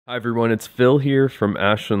Hi everyone, it's Phil here from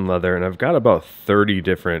Ashland Leather, and I've got about 30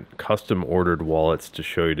 different custom ordered wallets to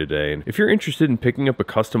show you today. And if you're interested in picking up a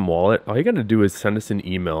custom wallet, all you got to do is send us an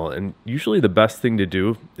email, and usually the best thing to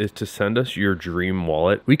do is to send us your dream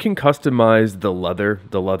wallet. We can customize the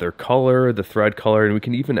leather color, the thread color, and we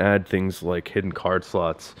can even add things like hidden card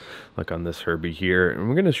slots like on this Herbie here. And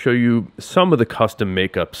we're going to show you some of the custom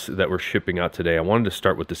makeups that we're shipping out today. I wanted to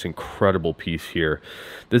start with this incredible piece here.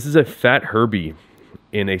 This is a fat Herbie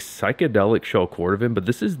in a psychedelic shell cordovan, but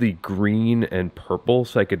this is the green and purple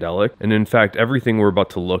psychedelic. And in fact, everything we're about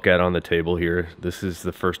to look at on the table here, this is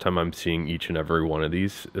the first time I'm seeing each and every one of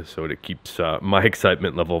these, so it keeps my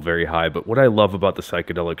excitement level very high. But what I love about the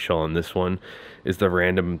psychedelic shell on this one is the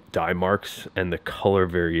random dye marks and the color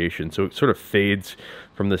variation. So it sort of fades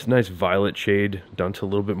from this nice violet shade down to a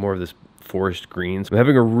little bit more of this forest greens. I'm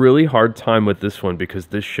having a really hard time with this one because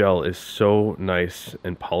this shell is so nice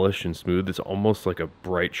and polished and smooth. It's almost like a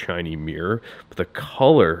bright shiny mirror, but the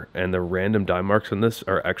color and the random dye marks on this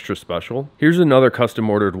are extra special. Here's another custom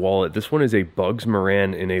ordered wallet. This one is a Bugs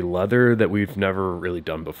Moran in a leather that we've never really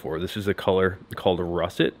done before. This is a color called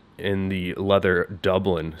Russet in the leather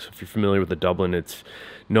Dublin. So if you're familiar with the Dublin, it's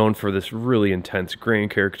known for this really intense grain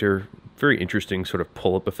character. Very interesting sort of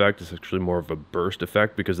pull-up effect. It's actually more of a burst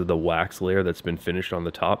effect because of the wax layer that's been finished on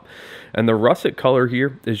the top. And the russet color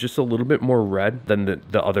here is just a little bit more red than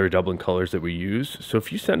the other Dublin colors that we use. So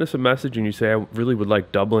if you send us a message and you say, I really would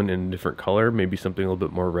like Dublin in a different color, maybe something a little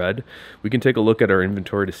bit more red, we can take a look at our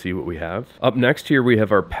inventory to see what we have. Up next here, we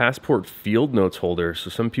have our passport field notes holder.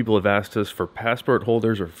 So some people have asked us for passport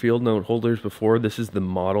holders or field note holders before. This is the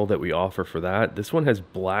model that we offer for that. This one has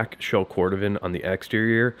black shell cordovan on the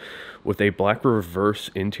exterior with a black reverse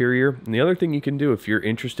interior. And the other thing you can do if you're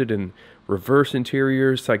interested in reverse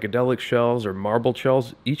interiors, psychedelic shells, or marbled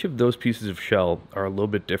shells, each of those pieces of shell are a little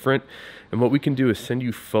bit different. And what we can do is send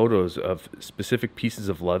you photos of specific pieces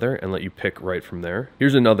of leather and let you pick right from there.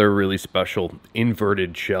 Here's another really special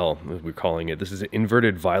inverted shell, as we're calling it. This is an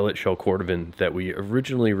inverted violet shell cordovan that we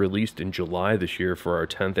originally released in July this year for our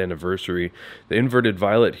 10th anniversary. The inverted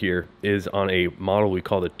violet here is on a model we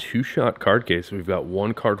call the two-shot card case. We've got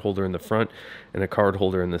one card holder in the front and a card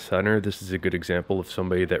holder in the center. This is a good example of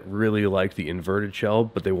somebody that really liked the inverted shell,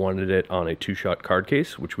 but they wanted it on a two-shot card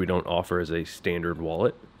case, which we don't offer as a standard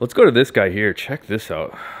wallet. Let's go to this guy here. Check this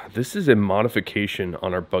out. This is a modification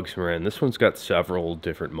on our Bugs Moran. This one's got several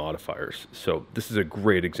different modifiers. So this is a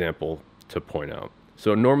great example to point out.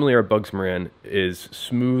 So normally our Bugs Moran is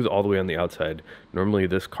smooth all the way on the outside. Normally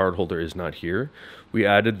this card holder is not here. We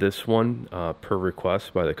added this one per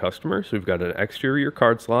request by the customer. So we've got an exterior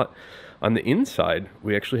card slot. On the inside,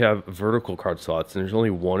 we actually have vertical card slots, and there's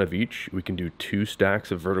only one of each. We can do 2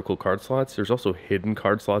 stacks of vertical card slots. There's also hidden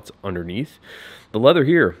card slots underneath. The leather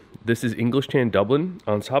here, this is English tan Dublin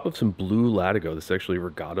on top of some blue latigo. This is actually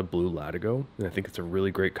regatta blue latigo, and I think it's a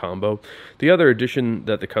really great combo. The other addition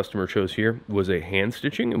that the customer chose here was a hand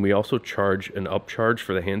stitching, and we also charge an upcharge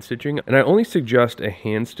for the hand stitching. And I only suggest a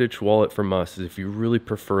hand stitch wallet from us if you really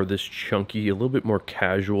prefer this chunky, a little bit more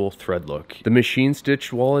casual thread look. The machine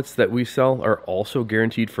stitched wallets that we sell are also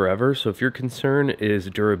guaranteed forever, so if your concern is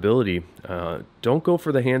durability, don't go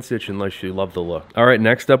for the hand stitch unless you love the look. All right,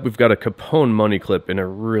 next up we've got a Capone money clip in a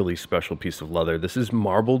really special piece of leather. This is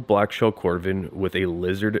marbled black shell cordovan with a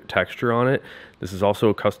lizard texture on it. This is also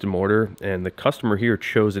a custom order, and the customer here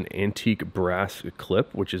chose an antique brass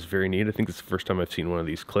clip, which is very neat. I think it's the first time I've seen one of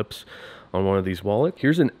these clips on one of these wallets.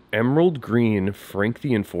 Here's an emerald green Frank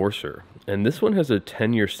the Enforcer. And this one has a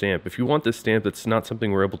 10-year stamp. If you want this stamp, that's not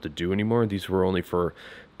something we're able to do anymore. These were only for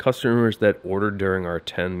customers that ordered during our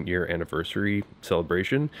 10-year anniversary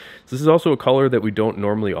celebration. So this is also a color that we don't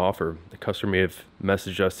normally offer. The customer may have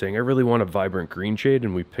messaged us saying, I really want a vibrant green shade,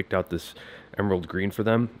 and we picked out this emerald green for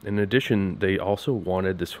them. In addition, they also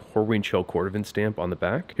wanted this Horween shell cordovan stamp on the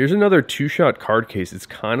back. Here's another 2-shot card case. It's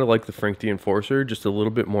kind of like the Frank the Enforcer, just a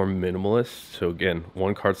little bit more minimalist. So again,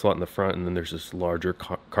 one card slot in the front, and then there's this larger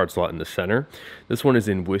card slot in the center. This one is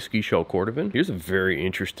in whiskey shell cordovan. Here's a very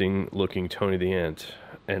interesting looking Tony the Ant.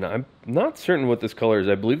 And I'm not certain what this color is.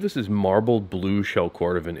 I believe this is marbled blue shell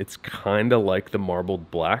cordovan. It's kind of like the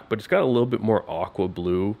marbled black, but it's got a little bit more aqua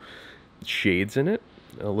blue shades in it.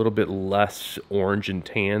 A little bit less orange and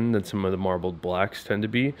tan than some of the marbled blacks tend to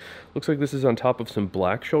be. Looks like this is on top of some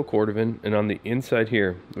black shell cordovan, and on the inside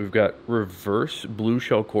here we've got reverse blue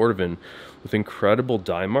shell cordovan with incredible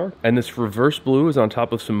dye mark, and this reverse blue is on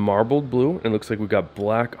top of some marbled blue, and it looks like we've got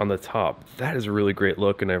black on the top. That is a really great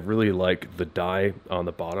look, and I really like the dye on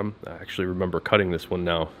the bottom. I actually remember cutting this one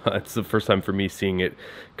now. It's the first time for me seeing it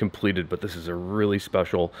completed, but this is a really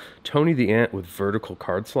special Tony the Ant with vertical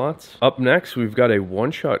card slots. Up next, we've got a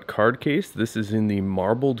one-shot card case. This is in the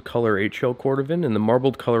marbled color 8 shell cordovan, and the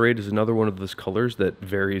marbled color 8 is another one of those colors that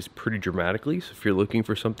varies pretty dramatically. So if you're looking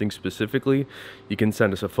for something specifically, you can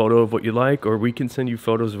send us a photo of what you like, or we can send you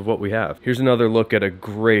photos of what we have. Here's another look at a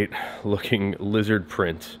great looking lizard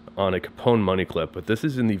print on a Capone money clip, but this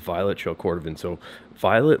is in the violet shell cordovan. So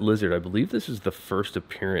violet lizard, I believe this is the first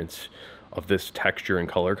appearance of this texture and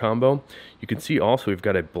color combo. You can see also we've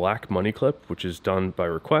got a black money clip, which is done by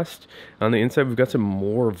request. On the inside, we've got some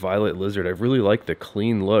more violet lizard. I really like the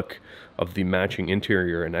clean look of the matching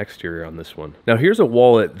interior and exterior on this one. Now here's a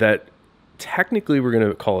wallet that technically we're going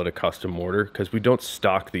to call it a custom order because we don't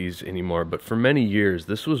stock these anymore, but for many years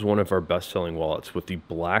this was one of our best-selling wallets with the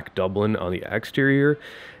black Dublin on the exterior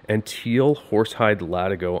and teal horsehide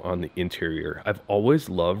latigo on the interior. I've always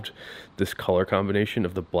loved this color combination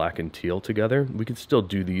of the black and teal together. We can still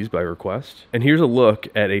do these by request. And here's a look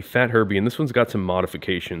at a Fat Herbie, and this one's got some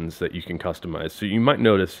modifications that you can customize. So you might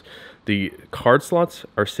notice the card slots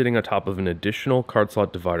are sitting on top of an additional card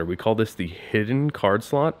slot divider. We call this the hidden card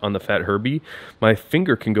slot on the Fat Herbie. My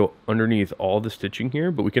finger can go underneath all the stitching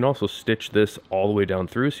here, but we can also stitch this all the way down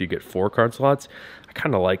through so you get 4 card slots. I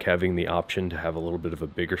kind of like having the option to have a little bit of a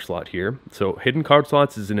bigger slot here. So hidden card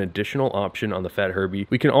slots is an additional option on the Fat Herbie.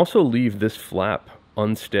 We can also leave this flap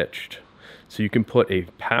unstitched. So you can put a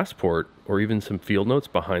passport or even some field notes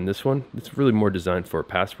behind this one. It's really more designed for a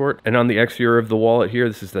passport. And on the exterior of the wallet here,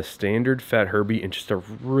 this is the standard Fat Herbie and just a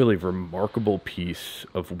really remarkable piece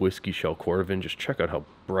of whiskey shell cordovan. Just check out how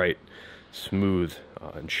bright, smooth,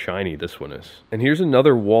 and shiny this one is. And here's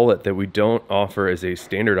another wallet that we don't offer as a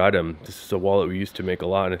standard item. This is a wallet we used to make a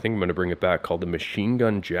lot, and I think I'm going to bring it back, called the Machine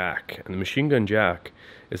Gun Jack. And the Machine Gun Jack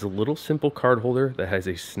is a little simple card holder that has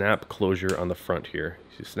a snap closure on the front here.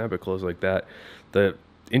 You snap it closed like that. The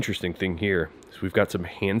interesting thing here is we've got some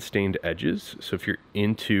hand stained edges. So if you're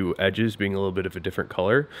into edges being a little bit of a different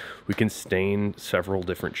color, we can stain several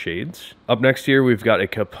different shades. Up next here, we've got a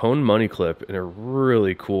Capone money clip in a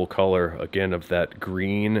really cool color, again, of that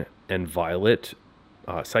green and violet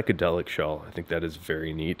psychedelic shell. I think that is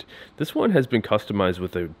very neat. This one has been customized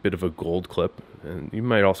with a bit of a gold clip, and you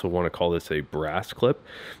might also want to call this a brass clip,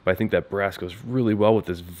 but I think that brass goes really well with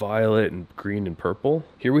this violet and green and purple.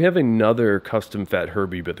 Here we have another custom Fat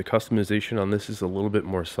Herbie, but the customization on this is a little bit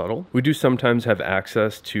more subtle. We do sometimes have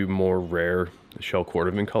access to more rare shell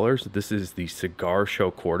cordovan colors. This is the cigar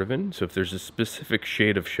shell cordovan, so if there's a specific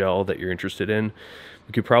shade of shell that you're interested in,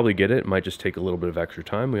 we could probably get it. It might just take a little bit of extra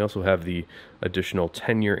time. We also have the additional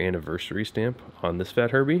 10-year anniversary stamp on this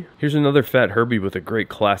Fat Herbie. Here's another Fat Herbie with a great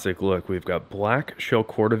classic look. We've got black shell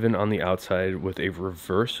cordovan on the outside with a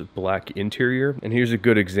reverse black interior. And here's a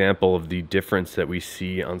good example of the difference that we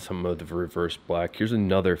see on some of the reverse black. Here's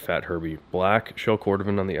another Fat Herbie. Black shell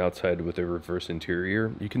cordovan on the outside with a reverse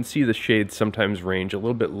interior. You can see the shades sometimes range a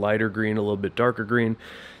little bit lighter green, a little bit darker green.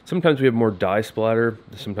 Sometimes we have more dye splatter,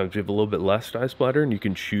 sometimes we have a little bit less dye splatter, and you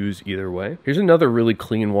can choose either way. Here's another really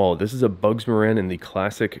clean wallet. This is a Bugs Moran in the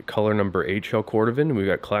classic color number 8 shell cordovan. We've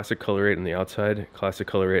got classic color 8 on the outside, classic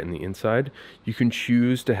color 8 on the inside. You can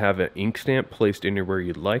choose to have an ink stamp placed anywhere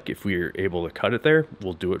you'd like. If we are able to cut it there,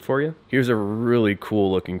 we'll do it for you. Here's a really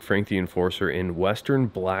cool looking Frank the Enforcer in Western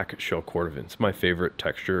black shell cordovan. It's my favorite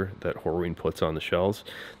texture that Horween puts on the shells.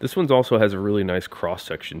 This one also has a really nice cross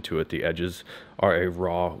section to it. The edges are a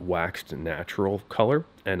raw waxed natural color,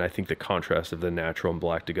 and I think the contrast of the natural and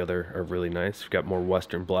black together are really nice. We've got more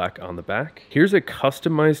Western black on the back. Here's a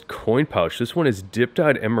customized coin pouch. This one is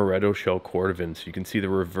dip-dyed amaretto shell cordovan, so you can see the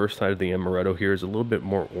reverse side of the amaretto here is a little bit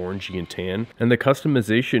more orangey and tan. And the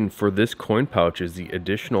customization for this coin pouch is the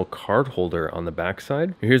additional card holder on the back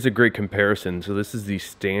side. Here's a great comparison. So this is the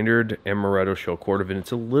standard amaretto shell cordovan.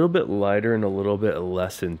 It's a little bit lighter and a little bit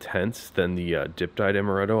less intense than the dip-dyed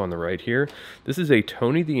amaretto on the right here. This is a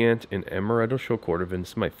Tony the Ant in amaretto shell cordovan.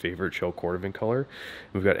 This is my favorite shell cordovan color.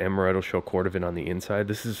 We've got amaretto shell cordovan on the inside.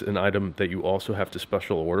 This is an item that you also have to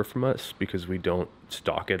special order from us because we don't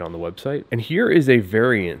stock it on the website. And here is a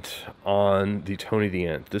variant on the Tony the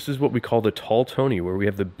Ant. This is what we call the tall Tony, where we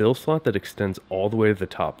have the bill slot that extends all the way to the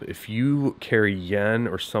top. If you carry yen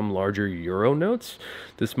or some larger euro notes,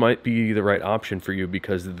 this might be the right option for you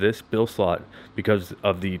because this bill slot, because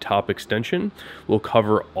of the top extension, will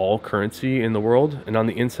cover all currency in the world. And on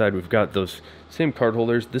the inside, we've got those same card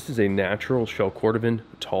holders. This is a natural shell cordovan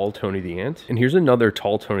tall Tony the Ant. And here's another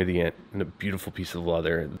tall Tony the Ant and a beautiful piece of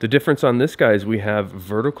leather. The difference on this guy is we have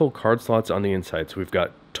vertical card slots on the inside. So we've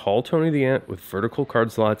got tall Tony the Ant with vertical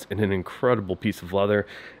card slots and an incredible piece of leather.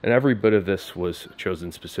 And every bit of this was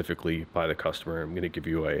chosen specifically by the customer. I'm going to give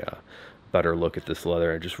you a better look at this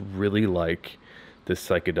leather. I just really like this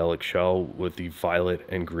psychedelic shell with the violet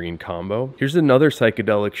and green combo. Here's another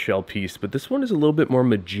psychedelic shell piece, but this one is a little bit more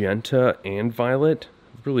magenta and violet.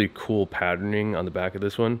 Really cool patterning on the back of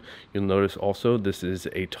this one. You'll notice also this is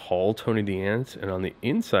a tall Tony the Ant, and on the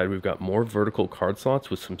inside we've got more vertical card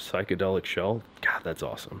slots with some psychedelic shell. God, that's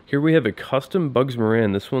awesome. Here we have a custom Bugs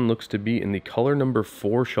Moran. This one looks to be in the color number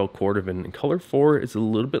 4 shell cordovan, and color 4 is a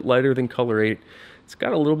little bit lighter than color 8. It's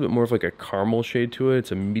got a little bit more of like a caramel shade to it.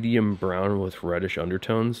 It's a medium brown with reddish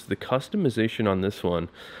undertones. The customization on this one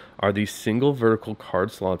are these single vertical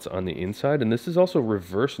card slots on the inside, and this is also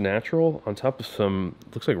reverse natural on top of some,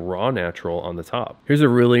 looks like raw natural on the top. Here's a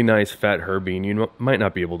really nice Fat Herbie, and you might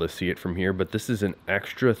not be able to see it from here, but this is an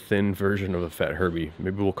extra thin version of a Fat Herbie.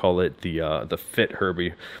 Maybe we'll call it the Fit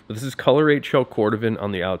Herbie. But this is color 8 shell cordovan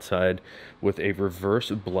on the outside with a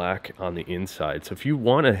reverse black on the inside. So if you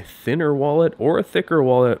want a thinner wallet or a thicker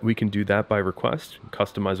wallet, we can do that by request,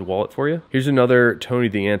 customize a wallet for you. Here's another Tony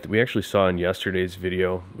the Ant that we actually saw in yesterday's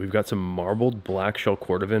video. We've got some marbled black shell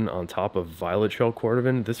cordovan on top of violet shell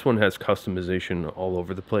cordovan. This one has customization all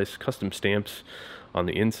over the place, custom stamps on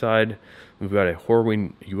the inside. We've got a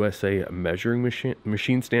Horween USA measuring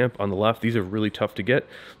machine stamp on the left. These are really tough to get.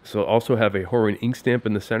 So also have a Horween ink stamp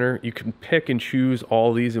in the center. You can pick and choose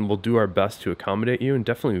all these, and we'll do our best to accommodate you, and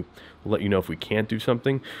definitely we'll let you know if we can't do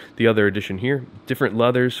something. The other addition here, different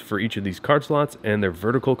leathers for each of these card slots and their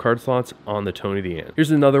vertical card slots on the Tony the Ant. Here's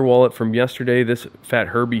another wallet from yesterday. This Fat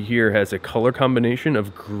Herbie here has a color combination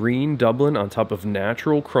of green Dublin on top of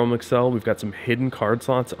natural chrome excel. We've got some hidden card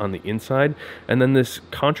slots on the inside, and then this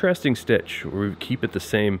contrasting stitch where we keep it the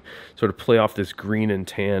same, sort of play off this green and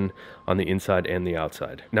tan on the inside and the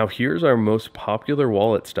outside. Now here's our most popular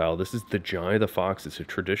wallet style. This is the Johnny the Fox. It's a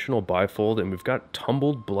traditional bifold, and we've got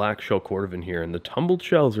tumbled black shell cordovan here, and the tumbled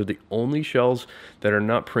shells are the only shells that are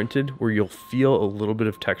not printed where you'll feel a little bit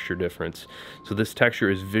of texture difference. So this texture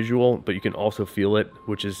is visual, but you can also feel it,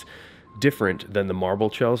 which is different than the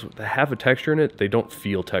marbled shells. They have a texture in it. They don't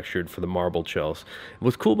feel textured for the marbled shells.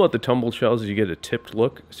 What's cool about the tumbled shells is you get a tipped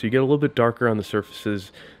look, so you get a little bit darker on the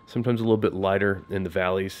surfaces, sometimes a little bit lighter in the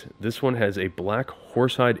valleys. This one has a black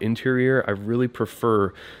horsehide interior. I really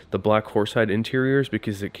prefer the black horsehide interiors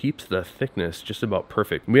because it keeps the thickness just about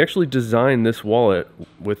perfect. We actually designed this wallet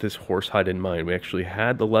with this horsehide in mind. We actually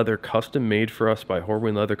had the leather custom made for us by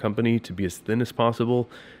Horween Leather Company to be as thin as possible,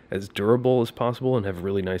 as durable as possible, and have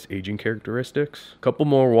really nice aging characteristics. A couple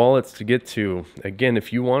more wallets to get to. Again,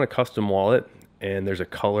 if you want a custom wallet and there's a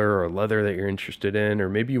color or leather that you're interested in, or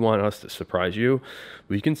maybe you want us to surprise you,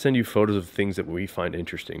 we can send you photos of things that we find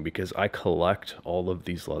interesting, because I collect all of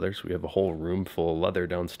these leathers. We have a whole room full of leather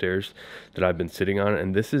downstairs that I've been sitting on,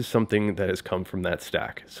 and this is something that has come from that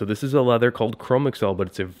stack. So this is a leather called Chrome Excel, but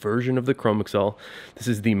it's a version of the Chrome Excel. This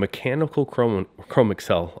is the mechanical Chrome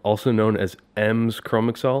Excel, also known as M's Chrome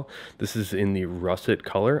Excel. This is in the russet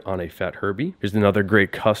color on a Fat Herbie. Here's another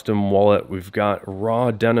great custom wallet. We've got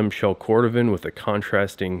raw denim shell cordovan with a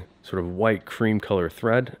contrasting sort of white cream color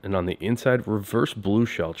thread, and on the inside reverse blue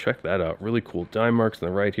shell. Check that out. Really cool dye marks on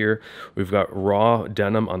the right here. We've got raw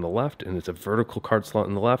denim on the left, and it's a vertical card slot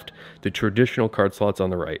on the left, the traditional card slots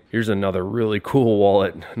on the right. Here's another really cool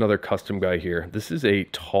wallet, another custom guy here. This is a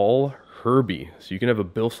tall Herbie, so you can have a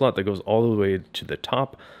bill slot that goes all the way to the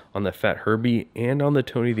top on the Fat Herbie and on the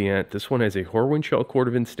Tony the Ant. This one has a Horween shell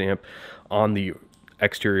cordovan stamp on the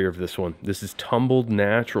exterior of this one. This is tumbled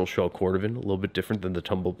natural shell cordovan, a little bit different than the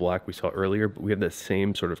tumbled black we saw earlier, but we have that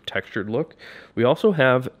same sort of textured look. We also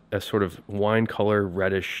have a sort of wine color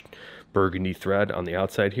reddish burgundy thread on the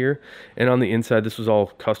outside here, and on the inside this was all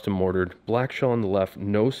custom ordered. Black shell on the left,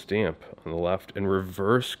 no stamp on the left, and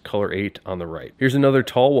reverse color 8 on the right. Here's another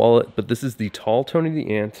tall wallet, but this is the tall Tony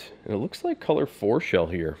the Ant, and it looks like color 4 shell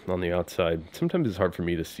here on the outside. Sometimes it's hard for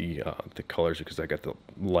me to see the colors because I got the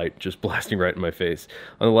light just blasting right in my face.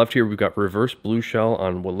 On the left here we've got reverse blue shell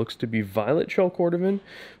on what looks to be violet shell cordovan.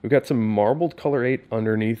 We've got some marbled color 8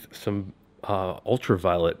 underneath, some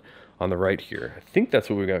ultraviolet on the right here. I think that's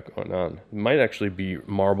what we got going on. It might actually be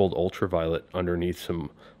marbled ultraviolet underneath some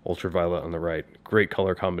ultraviolet on the right. Great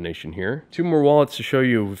color combination here. Two more wallets to show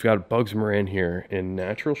you. We've got Bugs Moran here in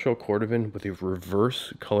natural shell cordovan with a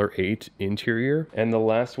reverse color 8 interior. And the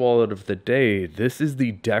last wallet of the day, this is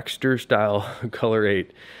the Dexter style color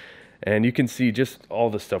 8. And you can see just all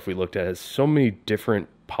the stuff we looked at has so many different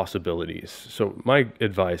possibilities. So my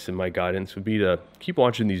advice and my guidance would be to keep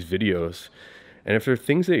watching these videos. And if there are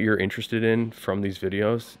things that you're interested in from these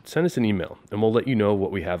videos, send us an email and we'll let you know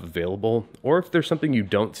what we have available. Or if there's something you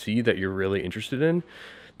don't see that you're really interested in,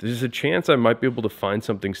 there's a chance I might be able to find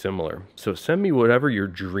something similar. So send me whatever your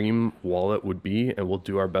dream wallet would be, and we'll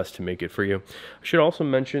do our best to make it for you. I should also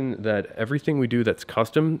mention that everything we do that's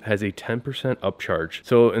custom has a 10% upcharge.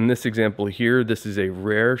 So in this example here, this is a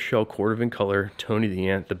rare shell cordovan color Tony the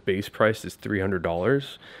Ant. The base price is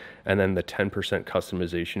 $300. And then the 10%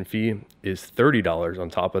 customization fee is $30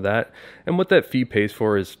 on top of that. And what that fee pays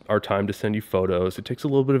for is our time to send you photos. It takes a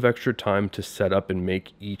little bit of extra time to set up and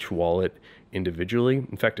make each wallet individually.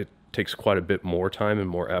 In fact, it takes quite a bit more time and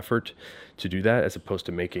more effort to do that, as opposed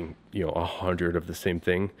to making 100 of the same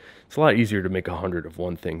thing. It's a lot easier to make 100 of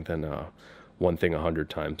one thing than one thing 100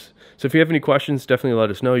 times. So if you have any questions, definitely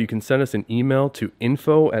let us know. You can send us an email to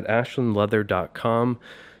info@ashlandleather.com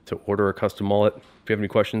to order a custom wallet. If you have any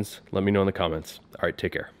questions, let me know in the comments. All right,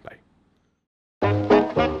 take care. Bye.